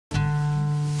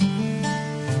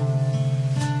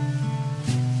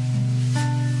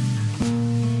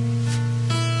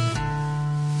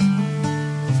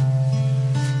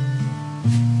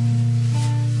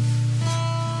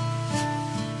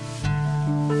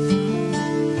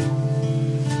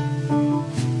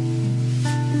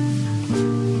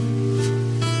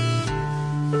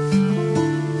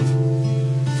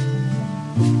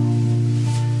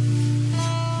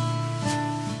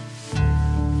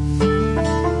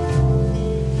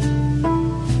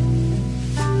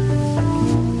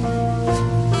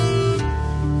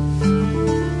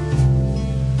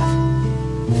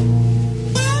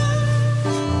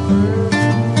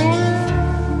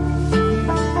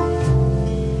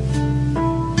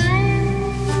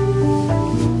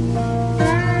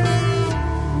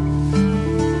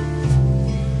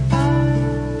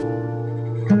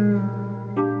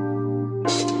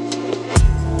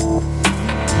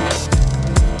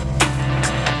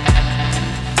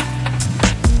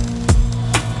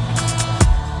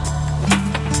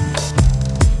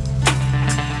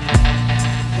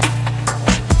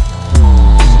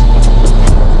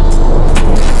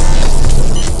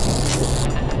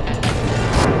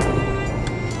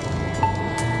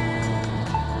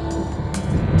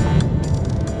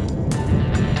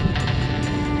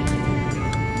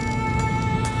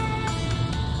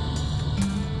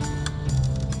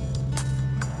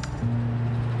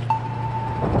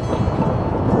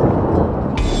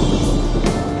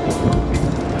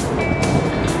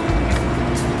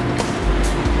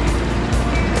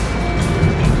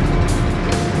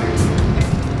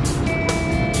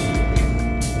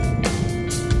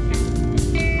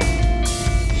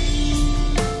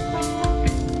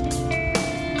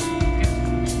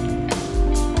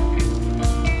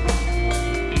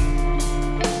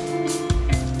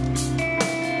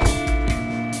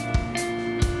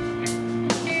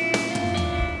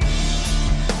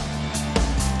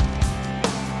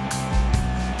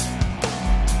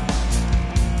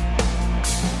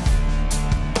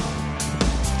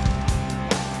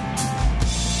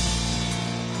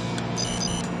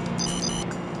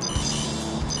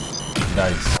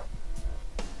Dice.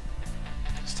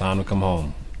 It's time to come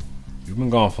home. You've been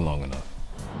gone for long enough.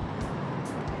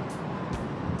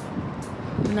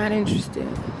 I'm not interested.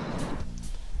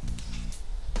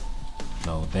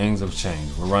 No, things have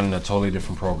changed. We're running a totally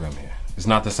different program here. It's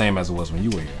not the same as it was when you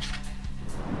were here.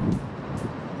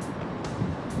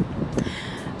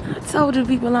 I told you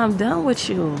people I'm done with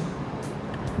you.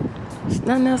 There's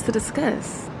nothing else to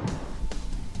discuss.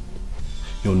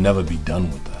 You'll never be done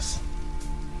with us.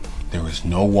 There is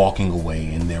no walking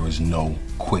away and there is no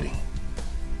quitting.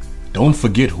 Don't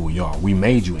forget who we are. We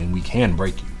made you and we can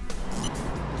break you.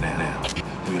 Now,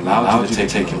 we allowed you to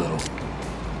take a little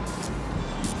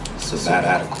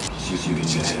sabbatical. You can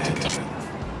just take it.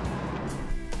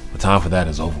 The time for that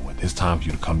is over with. It's time for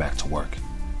you to come back to work.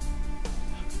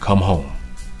 Come home.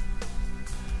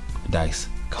 Dice,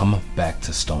 come back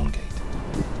to Stonegate.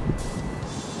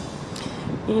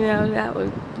 You know,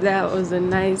 that was a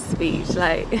nice speech.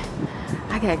 Like,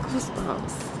 I got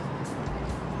goosebumps.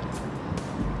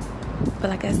 But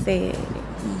like I said,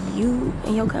 you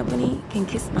and your company can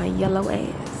kiss my yellow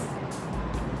ass.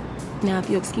 Now, if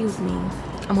you excuse me,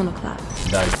 I'm on the clock.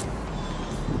 Dice.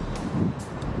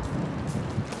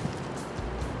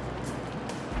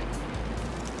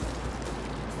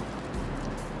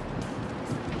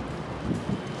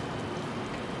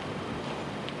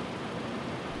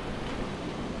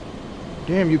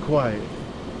 Damn, you quiet.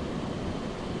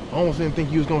 I almost didn't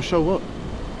think you was gonna show up.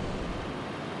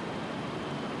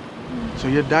 So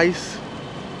you're Dice?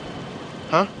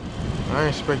 Huh? I didn't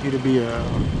expect you to be a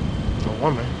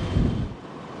woman.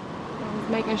 I was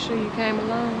making sure you came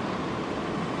along.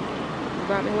 You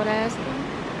brought me what I asked for.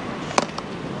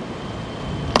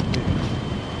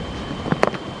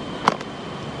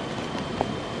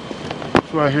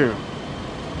 It's right here.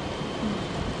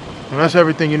 And that's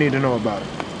everything you need to know about it.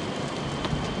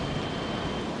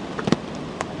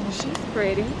 She's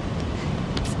pretty.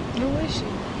 Who is she?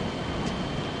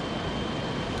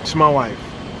 It's my wife.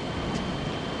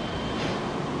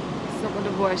 So a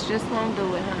divorce just won't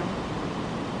do it, huh?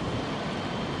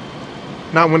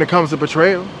 Not when it comes to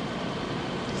betrayal.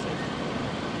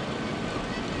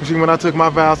 You see, when I took my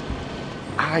vows,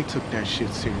 I took that shit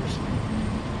seriously.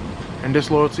 And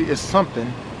disloyalty is something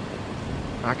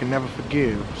I can never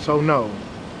forgive. So no,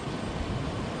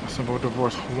 a simple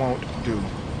divorce won't do.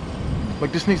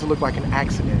 Look, this needs to look like an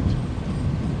accident.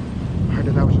 I heard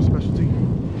that was your specialty.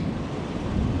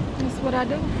 That's what I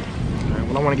do. Okay,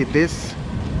 well, I want to get this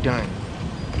done.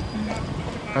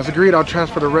 As agreed, I'll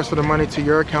transfer the rest of the money to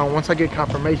your account once I get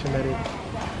confirmation that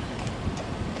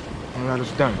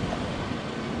it's done.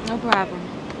 No problem.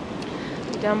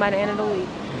 Be done by the end of the week.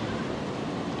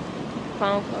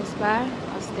 Phone close by.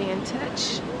 I'll stay in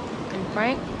touch. And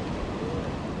Frank,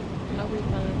 no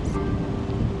refunds.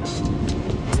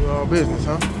 You all business,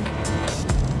 huh?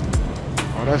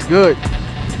 Oh, that's good.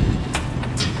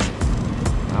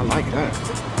 I like that.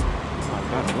 I like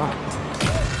that a lot.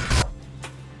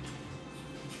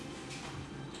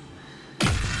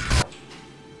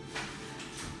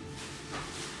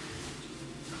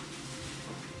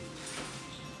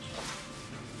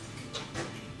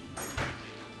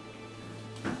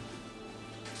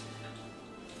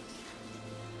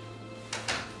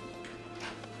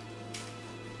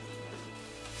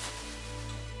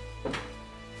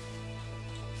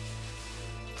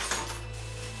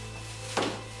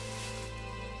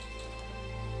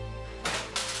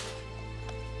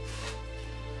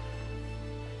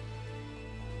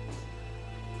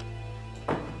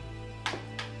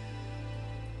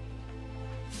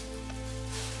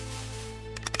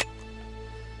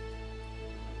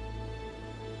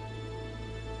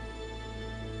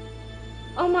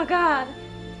 Oh my God.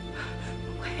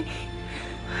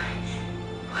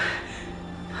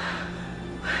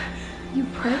 You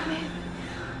pregnant?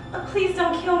 Please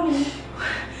don't kill me.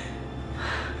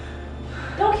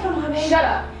 Don't kill my baby. Shut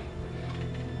up.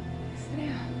 Sit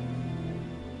down.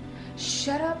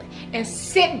 Shut up and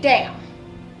sit down.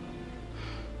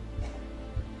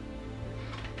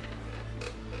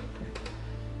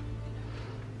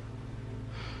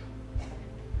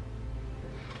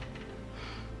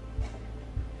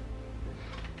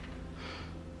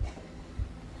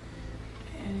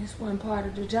 It's one part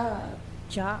of the job.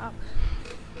 Job?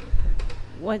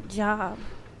 What job?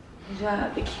 The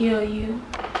job to kill you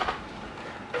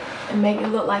and make it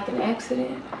look like an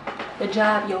accident. The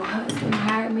job your husband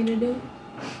hired me to do.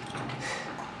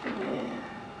 Yeah.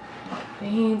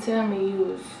 And he didn't tell me you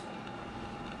was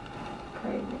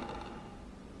pregnant.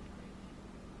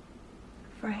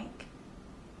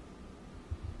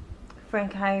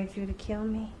 Frank hired you to kill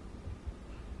me?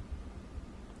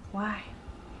 Why?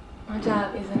 My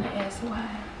job isn't to ask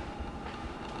why.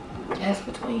 That's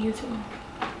between you two.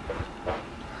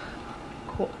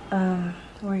 Cool.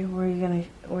 Where you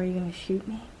gonna shoot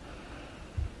me?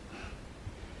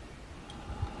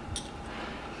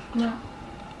 No.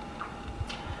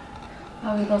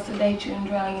 I was gonna sedate you and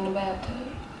drown you in the bathtub.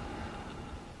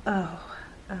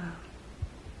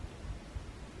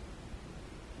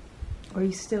 Were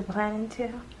you still planning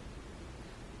to?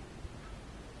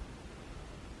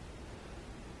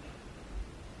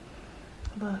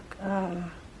 Look,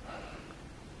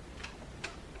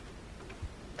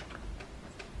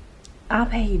 I'll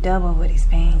pay you double what he's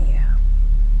paying you.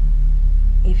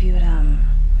 If you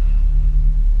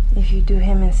do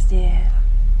him instead.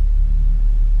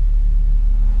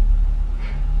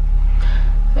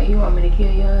 So you want me to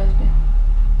kill your husband?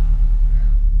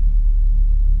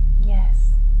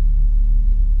 Yes.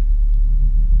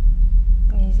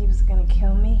 Yes, he was gonna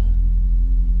kill me.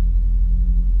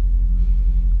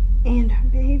 And our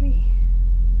baby.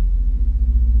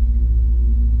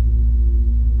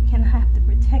 And I have to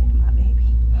protect my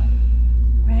baby.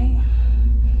 Right?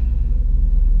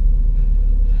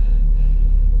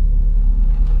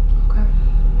 Okay.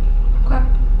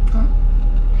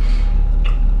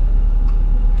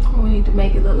 We need to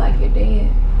make it look like you're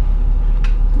dead.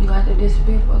 You have to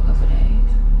disappear for a couple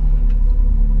days.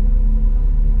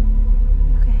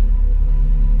 Okay.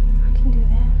 I can do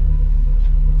that.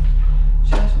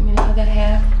 Trust me, the other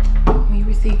half, when you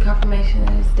receive confirmation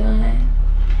that it's done.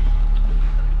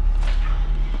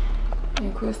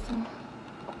 And Krystal?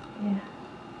 Yeah.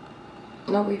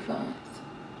 No refunds.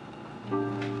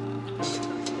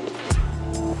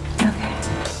 Okay.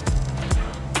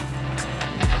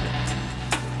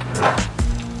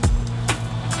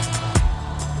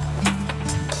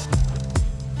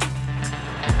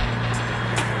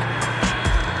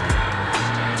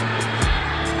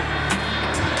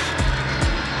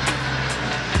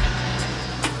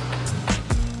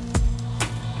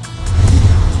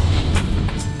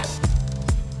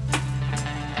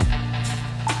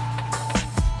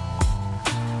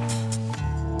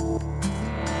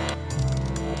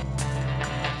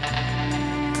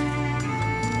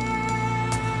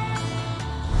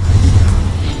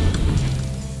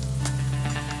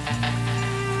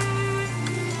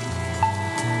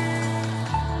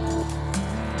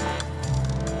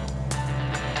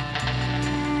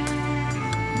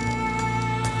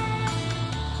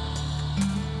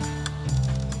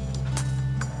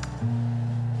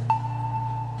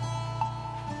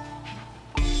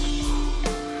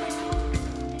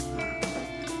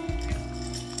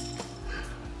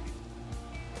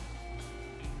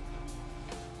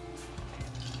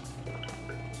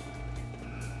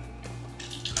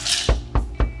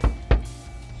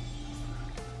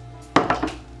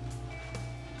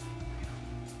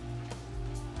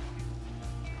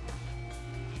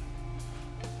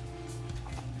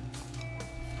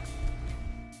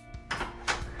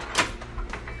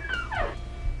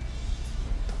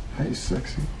 Hey,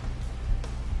 sexy.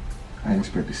 I didn't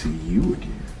expect to see you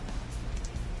again.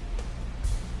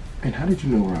 And how did you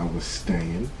know where I was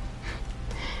staying?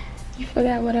 You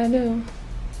forgot what I do.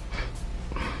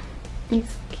 You're so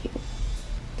cute.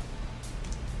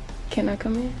 Can I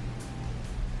come in?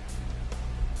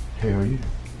 Hell yeah.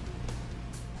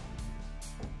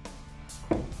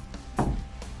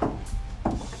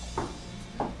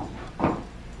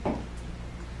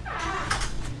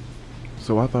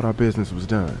 So I thought our business was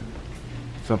done.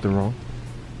 Something wrong?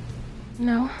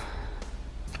 No.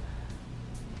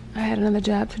 I had another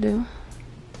job to do.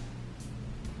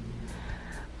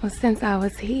 Well, since I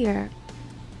was here,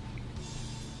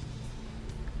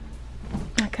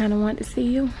 I kind of wanted to see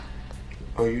you.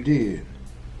 Oh, you did?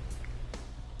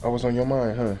 I was on your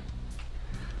mind, huh?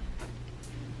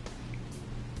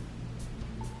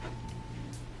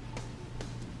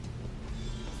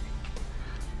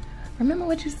 Remember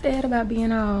what you said about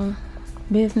being all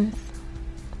business?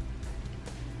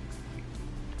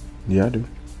 Yeah, I do.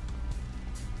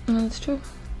 Well, it's true.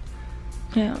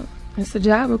 Yeah, it's a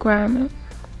job requirement.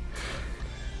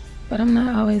 But I'm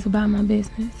not always about my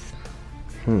business.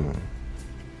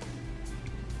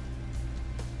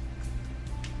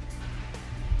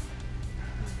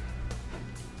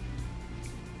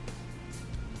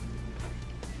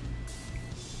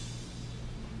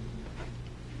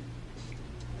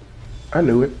 I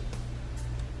knew it.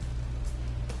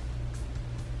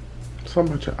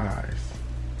 Something about your eyes.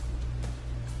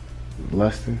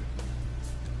 Lusting.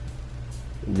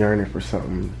 Yearning for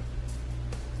something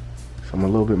a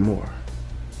little bit more.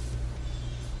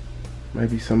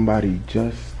 Maybe somebody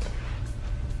just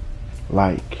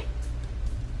like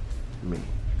me.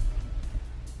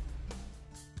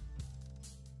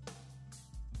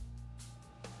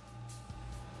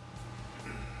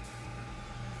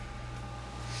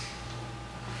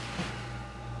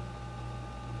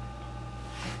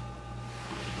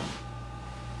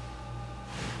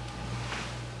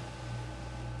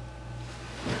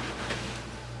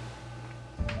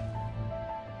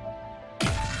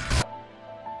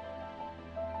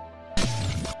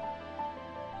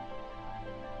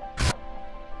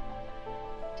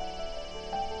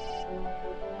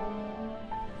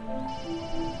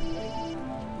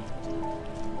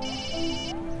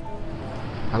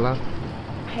 Hello?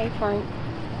 Hey, Frank.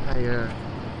 Hey,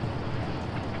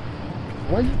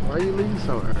 why you leaving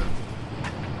so early?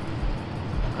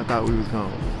 I thought we was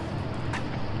gonna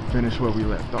finish where we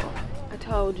left off. I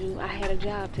told you I had a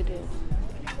job to do.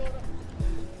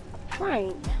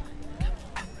 Frank,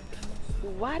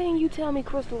 why didn't you tell me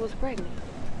Krystal was pregnant?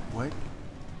 What?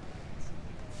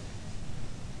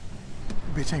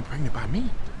 Bitch ain't pregnant by me.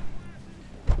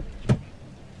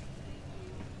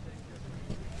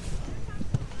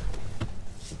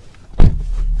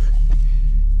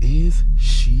 Is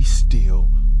she still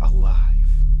alive?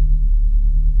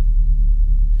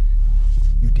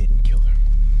 You didn't kill her.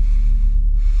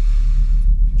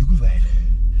 You let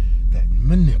that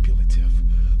manipulative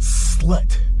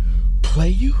slut play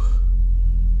you?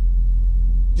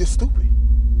 You're stupid.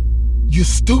 You're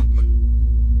stupid.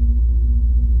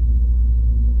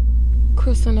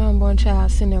 Krystal and unborn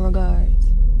child send their regards.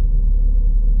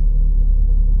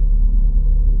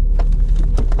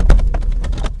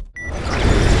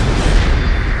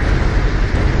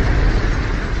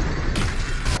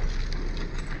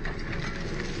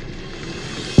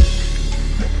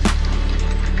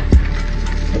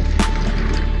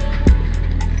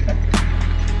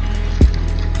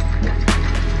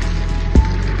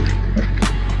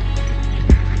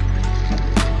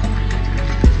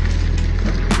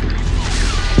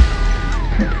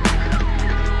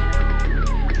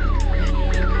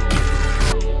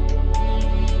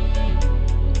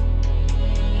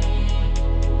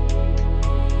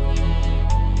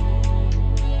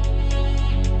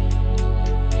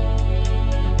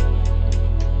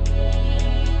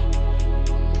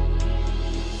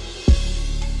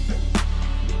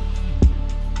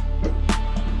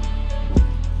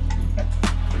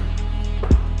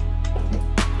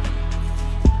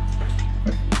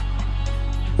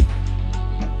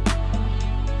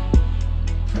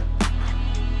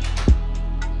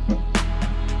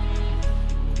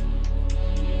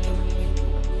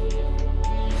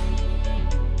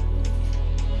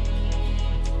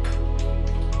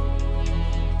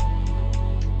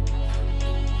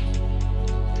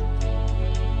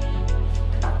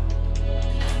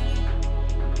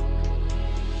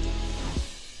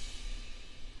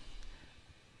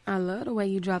 I love the way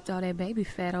you dropped all that baby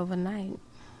fat overnight.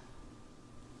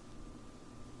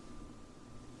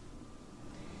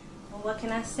 Well, what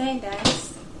can I say,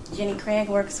 Dice? Jenny Craig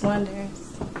works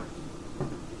wonders.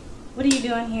 What are you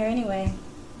doing here anyway?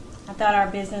 I thought our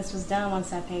business was done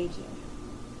once I paid you.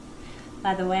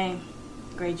 By the way,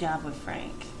 great job with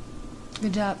Frank.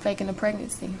 Good job faking the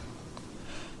pregnancy.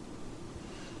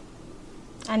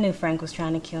 I knew Frank was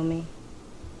trying to kill me.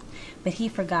 But he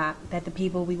forgot that the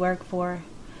people we work for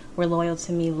were loyal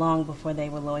to me long before they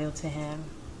were loyal to him.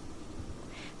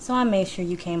 So I made sure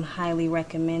you came highly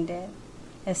recommended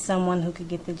as someone who could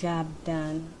get the job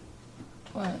done.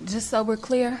 Well, just so we're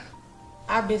clear,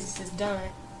 our business is done.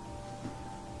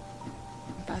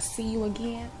 If I see you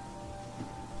again,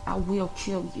 I will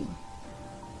kill you.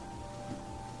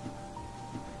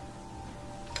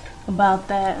 About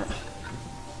that,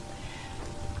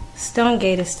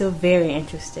 Stonegate is still very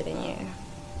interested in you.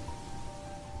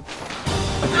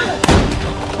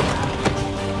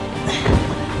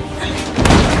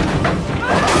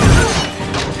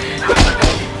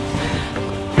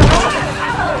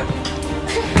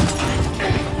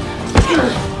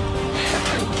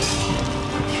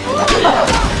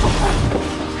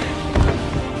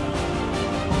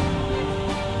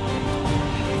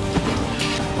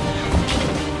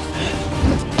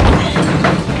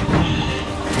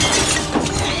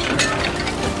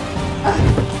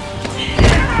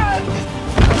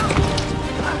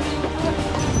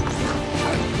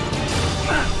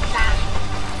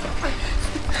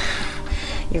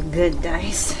 You're good,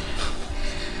 Dice.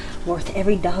 Worth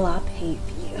every dollar I paid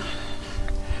for you.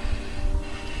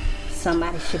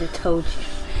 Somebody should have told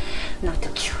you not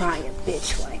to try a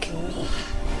bitch like me.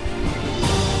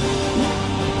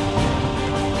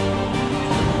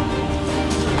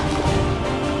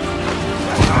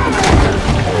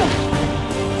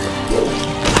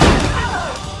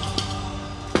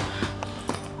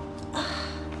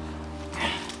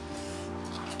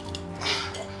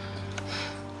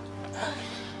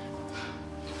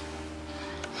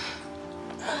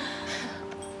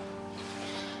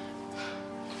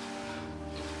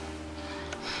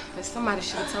 Somebody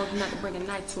should have told you not to bring a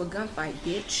knife to a gunfight,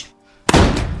 bitch.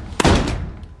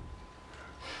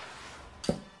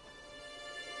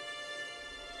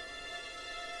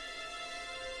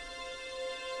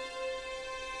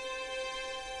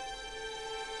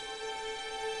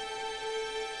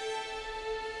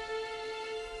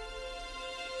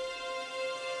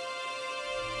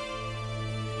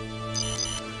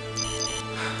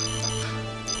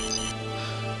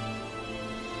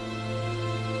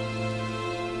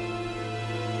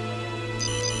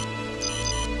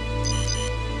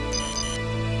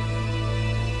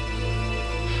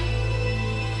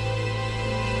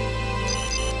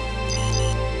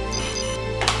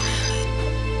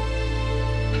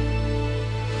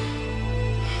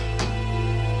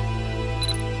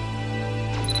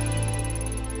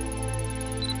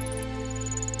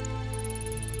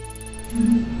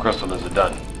 Krystal, is it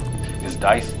done? Is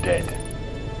Dice dead?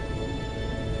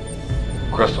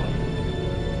 Krystal.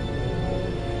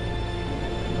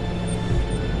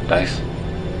 Dice.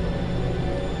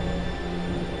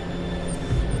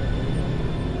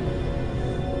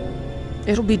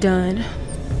 It'll be done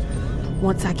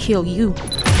once I kill you.